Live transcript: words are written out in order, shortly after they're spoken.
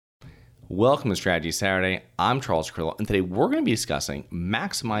Welcome to Strategy Saturday. I'm Charles Carrillo, and today we're going to be discussing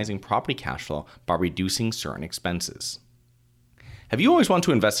maximizing property cash flow by reducing certain expenses. Have you always wanted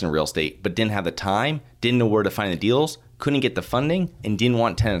to invest in real estate but didn't have the time, didn't know where to find the deals, couldn't get the funding, and didn't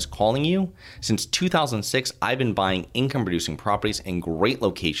want tenants calling you? Since 2006, I've been buying income-producing properties in great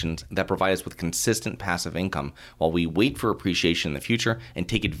locations that provide us with consistent passive income while we wait for appreciation in the future and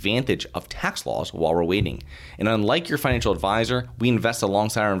take advantage of tax laws while we're waiting. And unlike your financial advisor, we invest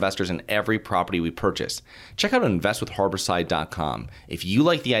alongside our investors in every property we purchase. Check out investwithharborside.com. If you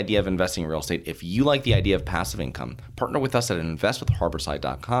like the idea of investing in real estate, if you like the idea of passive income, partner with us at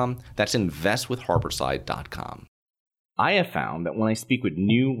investwithharborside.com. That's investwithharborside.com. I have found that when I speak with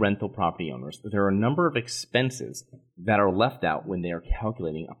new rental property owners, there are a number of expenses that are left out when they are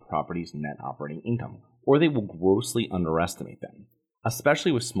calculating a property's net operating income, or they will grossly underestimate them,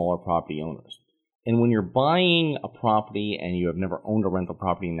 especially with smaller property owners. And when you're buying a property and you have never owned a rental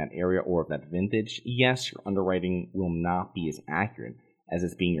property in that area or of that vintage, yes, your underwriting will not be as accurate as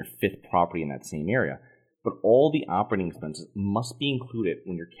it's being your fifth property in that same area, but all the operating expenses must be included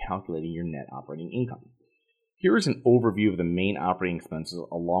when you're calculating your net operating income. Here is an overview of the main operating expenses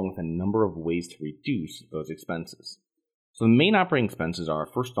along with a number of ways to reduce those expenses. So the main operating expenses are,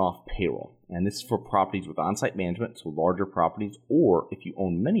 first off, payroll. And this is for properties with on-site management, so larger properties, or if you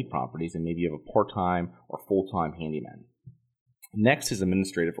own many properties and maybe you have a part-time or full-time handyman. Next is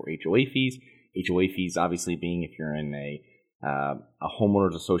administrative or HOA fees. HOA fees obviously being if you're in a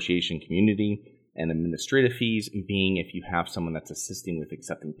homeowners association community, and administrative fees being if you have someone that's assisting with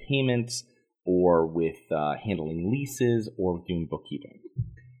accepting payments, or with handling leases, or doing bookkeeping.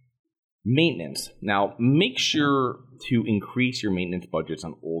 Maintenance. Now, make sure to increase your maintenance budgets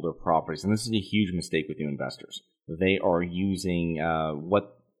on older properties, and this is a huge mistake with new investors. They are using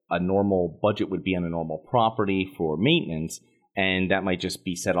what a normal budget would be on a normal property for maintenance, and that might just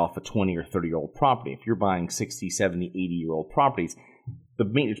be set off a 20 or 30-year-old property. If you're buying 60, 70, 80-year-old properties, the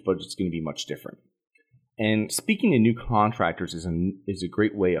maintenance budget is going to be much different. And speaking to new contractors is a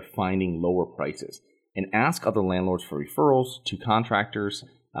great way of finding lower prices. And ask other landlords for referrals to contractors.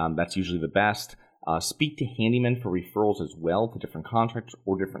 That's usually the best. Speak to handymen for referrals as well to different contractors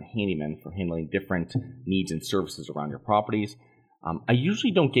or different handymen for handling different needs and services around your properties. I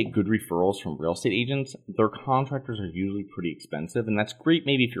usually don't get good referrals from real estate agents. Their contractors are usually pretty expensive, and that's great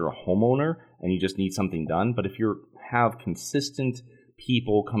maybe if you're a homeowner and you just need something done. But if you have consistent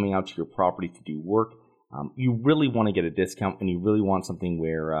people coming out to your property to do work, you really want to get a discount, and you really want something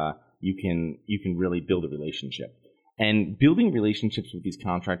where you can really build a relationship. And building relationships with these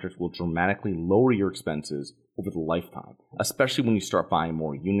contractors will dramatically lower your expenses over the lifetime, especially when you start buying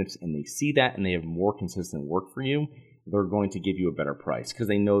more units and they see that and they have more consistent work for you. They're going to give you a better price because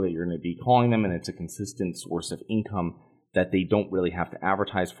they know that you're going to be calling them and it's a consistent source of income that they don't really have to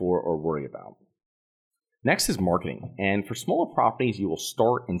advertise for or worry about. Next is marketing. And for smaller properties, you will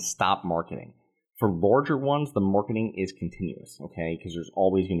start and stop marketing. For larger ones, the marketing is continuous, okay? Because there's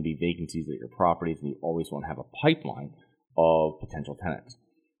always going to be vacancies at your properties, and you always want to have a pipeline of potential tenants.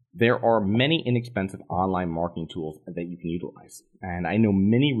 There are many inexpensive online marketing tools that you can utilize. And I know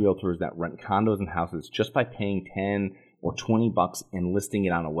many realtors that rent condos and houses just by paying $10 or $20 and listing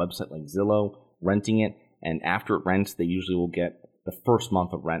it on a website like Zillow, renting it, and after it rents, they usually will get the first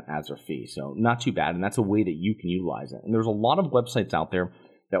month of rent as their fee. So not too bad, and that's a way that you can utilize it. And there's a lot of websites out there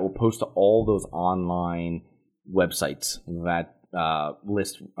that will post to all those online websites that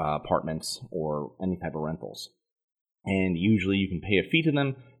list apartments or any type of rentals. And usually you can pay a fee to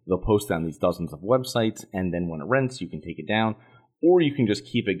them. They'll post it on these dozens of websites, and then when it rents, you can take it down. Or you can just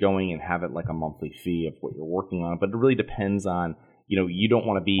keep it going and have it like a monthly fee of what you're working on. But it really depends on, you don't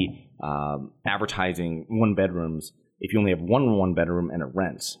want to be advertising one bedrooms if you only have one bedroom and it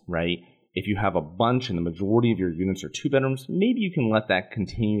rents, right? If you have a bunch and the majority of your units are 2 bedrooms, maybe you can let that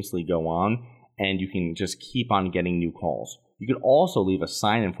continuously go on and you can just keep on getting new calls. You could also leave a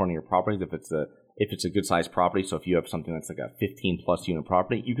sign in front of your properties if it's a good sized property. So if you have something that's like a 15 plus unit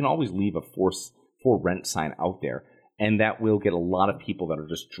property, you can always leave a for rent sign out there, and that will get a lot of people that are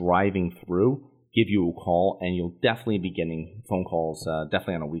just driving through give you a call, and you'll definitely be getting phone calls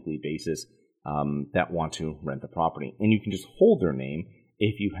definitely on a weekly basis that want to rent the property. And you can just hold their name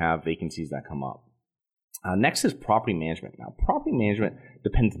if you have vacancies that come up. Next is property management. Now, property management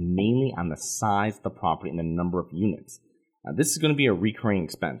depends mainly on the size of the property and the number of units. This is going to be a recurring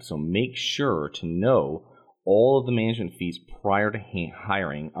expense, so make sure to know all of the management fees prior to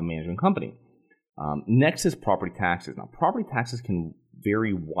hiring a management company. Next is property taxes. Now, property taxes can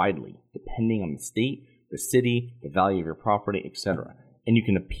vary widely depending on the state, the city, the value of your property, etc. And you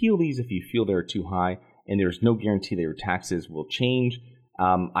can appeal these if you feel they're too high, and there's no guarantee that your taxes will change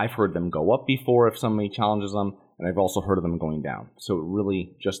I've heard them go up before if somebody challenges them, and I've also heard of them going down. So it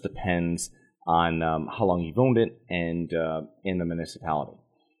really just depends on how long you've owned it and in the municipality.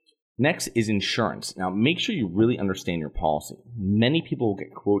 Next is insurance. Now, make sure you really understand your policy. Many people will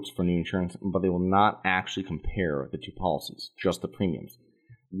get quotes for new insurance, but they will not actually compare the two policies, just the premiums.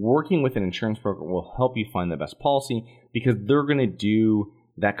 Working with an insurance broker will help you find the best policy because they're going to do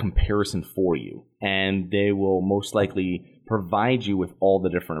that comparison for you, and they will most likely provide you with all the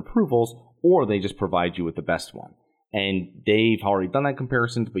different approvals, or they just provide you with the best one. And they've already done that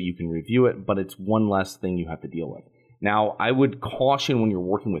comparison, but you can review it, but it's one less thing you have to deal with. Now, I would caution when you're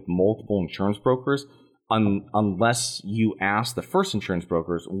working with multiple insurance brokers, unless you ask the first insurance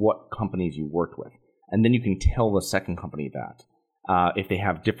brokers what companies you worked with. And then you can tell the second company that. If they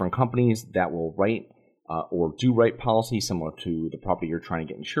have different companies that will write or do write policies similar to the property you're trying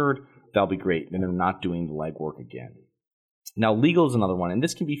to get insured, that'll be great. Then they're not doing the legwork again. Now, legal is another one, and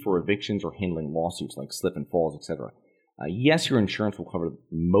this can be for evictions or handling lawsuits like slip and falls, etc. Yes, your insurance will cover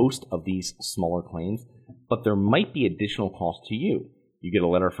most of these smaller claims, but there might be additional costs to you. You get a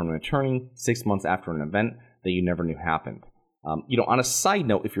letter from an attorney 6 months after an event that you never knew happened. On a side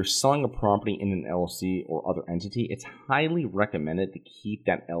note, if you're selling a property in an LLC or other entity, it's highly recommended to keep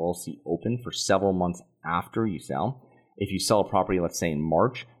that LLC open for several months after you sell. If you sell a property, let's say in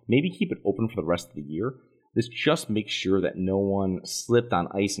March, maybe keep it open for the rest of the year. This just makes sure that no one slipped on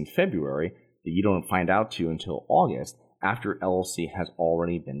ice in February that you don't find out to until August after LLC has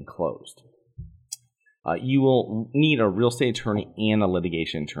already been closed. You will need a real estate attorney and a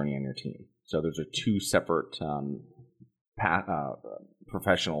litigation attorney on your team. So those are two separate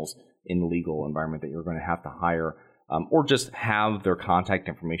professionals in the legal environment that you're going to have to hire, or just have their contact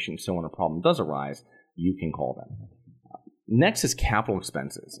information so when a problem does arise, you can call them. Next is capital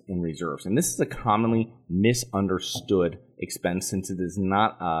expenses and reserves, and this is a commonly misunderstood expense since it is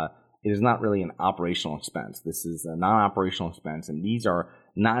not really an operational expense. This is a non-operational expense, and these are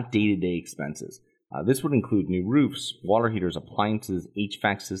not day-to-day expenses. This would include new roofs, water heaters, appliances,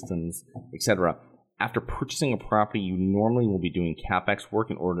 HVAC systems, etc. After purchasing a property, you normally will be doing CapEx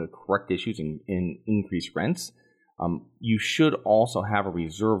work in order to correct issues and increase rents. You should also have a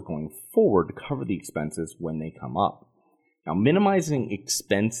reserve going forward to cover the expenses when they come up. Now, minimizing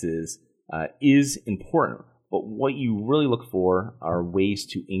expenses is important, but what you really look for are ways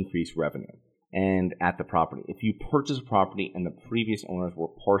to increase revenue and at the property. If you purchase a property and the previous owners were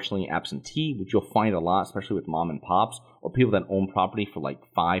partially absentee, which you'll find a lot, especially with mom and pops or people that own property for like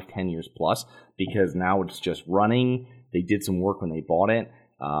 5-10 years plus, because now it's just running. They did some work when they bought it.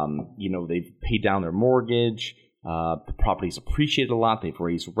 They've paid down their mortgage. The property's appreciated a lot. They've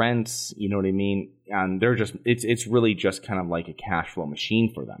raised rents. You know what I mean? And it's really just kind of like a cash flow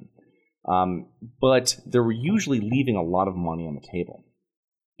machine for them. But they're usually leaving a lot of money on the table.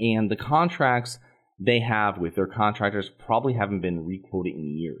 And the contracts they have with their contractors probably haven't been requoted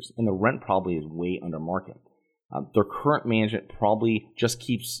in years. And the rent probably is way under market. Their current management probably just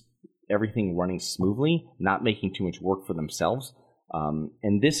keeps everything running smoothly, not making too much work for themselves.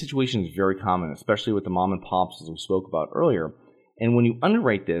 And this situation is very common, especially with the mom and pops, as we spoke about earlier. And when you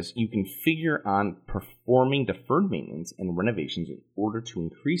underwrite this, you can figure on performing deferred maintenance and renovations in order to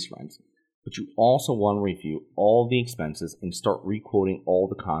increase rents. But you also want to review all the expenses and start requoting all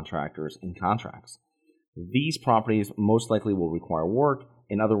the contractors and contracts. These properties most likely will require work.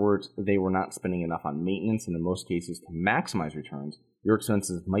 In other words, they were not spending enough on maintenance, and in most cases, to maximize returns, your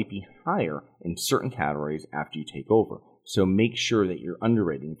expenses might be higher in certain categories after you take over. So make sure that you're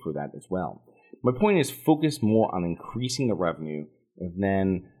underwriting for that as well. My point is focus more on increasing the revenue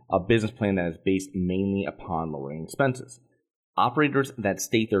than a business plan that is based mainly upon lowering expenses. Operators that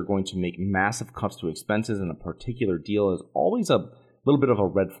state they're going to make massive cuts to expenses in a particular deal is always a little bit of a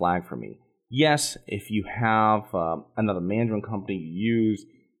red flag for me. Yes, if you have another management company you use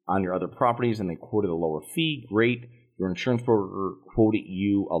on your other properties and they quoted a lower fee, great. Your insurance broker quoted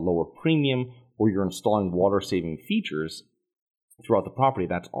you a lower premium, or you're installing water-saving features throughout the property,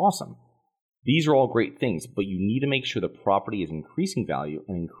 that's awesome. These are all great things, but you need to make sure the property is increasing value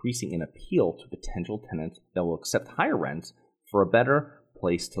and increasing in appeal to potential tenants that will accept higher rents for a better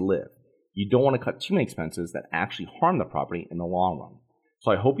place to live. You don't want to cut too many expenses that actually harm the property in the long run.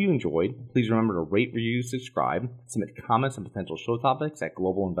 So I hope you enjoyed. Please remember to rate, review, subscribe, submit comments and potential show topics at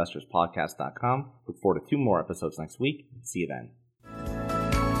globalinvestorspodcast.com. Look forward to 2 more episodes next week. See you then.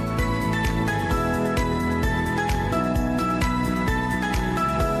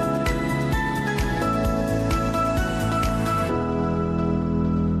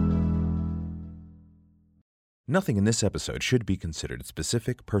 Nothing in this episode should be considered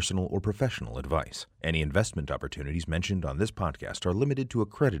specific, personal, or professional advice. Any investment opportunities mentioned on this podcast are limited to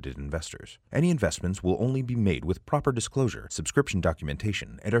accredited investors. Any investments will only be made with proper disclosure, subscription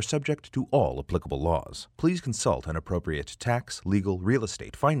documentation, and are subject to all applicable laws. Please consult an appropriate tax, legal, real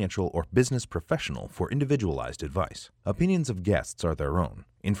estate, financial, or business professional for individualized advice. Opinions of guests are their own.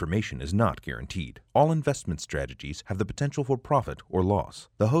 Information is not guaranteed. All investment strategies have the potential for profit or loss.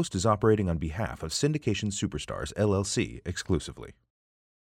 The host is operating on behalf of Syndication Superstars LLC exclusively.